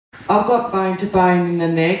I've got bone to bone in the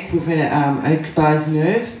neck with an exposed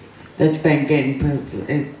nerve that's been getting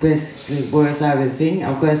worse over thing.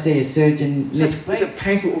 I've got to see a surgeon next week. Is it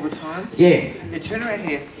painful all the time? Yeah. Yeah, turn around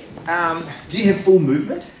here. Do you have full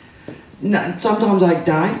movement? No, sometimes I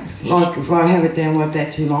don't. Like if I have it down like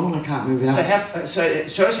that too long, I can't move it up. So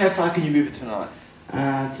show us how far can you move it tonight?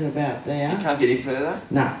 To about there. You can't get any further?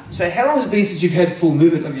 No. So how long has it been since you've had full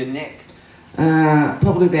movement of your neck?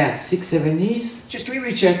 Probably about 6-7 years. Just can we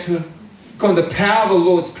reach out to her? God, the power of the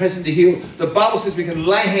Lord is present to heal. The Bible says we can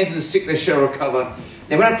lay hands on the sick, they shall recover.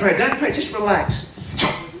 Now when I pray, don't pray, just relax.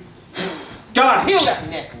 God, heal that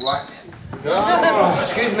neck right now. Oh,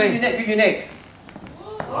 excuse me. Move your neck.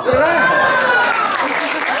 Look at that.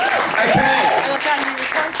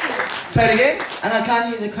 Okay. Say it again. And I can't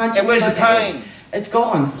hear the crunch. And where's the pain? It's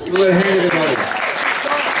gone. Give a hand, everybody.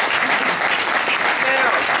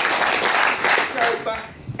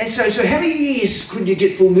 So how many years couldn't you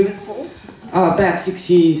get full movement for? Oh, about 6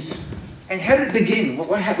 years. And how did it begin?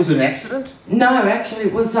 What happened? Was it an accident? No, actually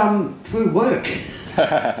it was through work.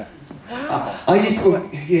 I used to...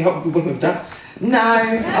 You helped work with ducks? No,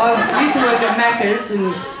 I used to work at Macca's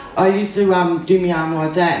and I used to do my arm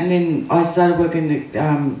like that, and then I started working at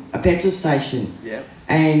a petrol station. Yeah.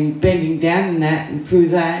 And bending down and that, and through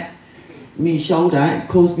that, my shoulder, it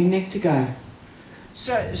caused my neck to go.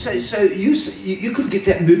 So you could get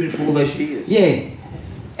that movement for all those years? Yeah.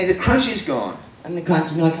 And the crunch is gone? And the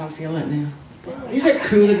crunching, I can't feel it now. Is that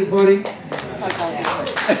cool, everybody?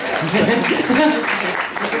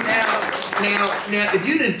 now, if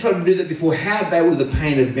you didn't try to do that before, how bad would the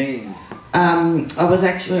pain have been? I was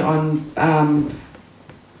actually on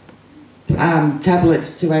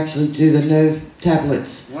tablets to actually do the nerve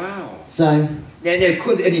tablets. Wow. So... Now,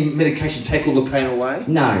 could any medication take all the pain away?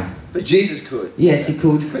 No. But Jesus could? Yes, he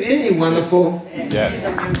could. Isn't he wonderful? Yeah.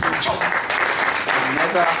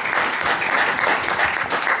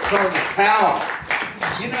 Power.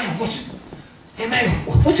 You know,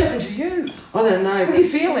 what's happened to you? I don't know. What are you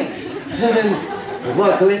feeling?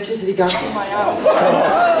 Like electricity going through my arm.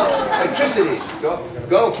 Electricity. God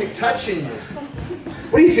will keep touching you.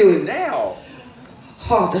 What are you feeling now?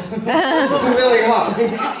 Hot. Really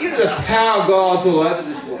hot. You know the power of God's all over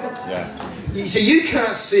this woman. Yeah. So you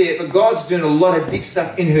can't see it, but God's doing a lot of deep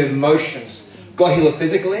stuff in her emotions. God heal her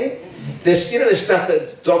physically. There's stuff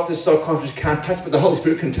that doctors, psychologists can't touch, but the Holy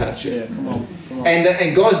Spirit can touch it. Yeah, come on.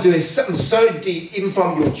 And God's doing something so deep, even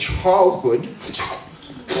from your childhood.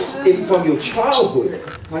 Even from your childhood.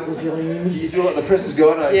 Michael feeling me. You feel like the presence of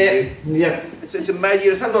God over you. Yeah. It's amazing.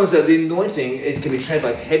 You know, sometimes the anointing can be translated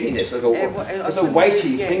like heaviness, like it's a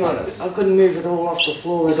weighty thing on us. I couldn't move it all off the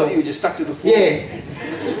floor. It's like you were just stuck to the floor. Yeah.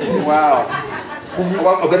 Wow.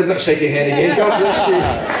 I better not shake your hand again. God bless you.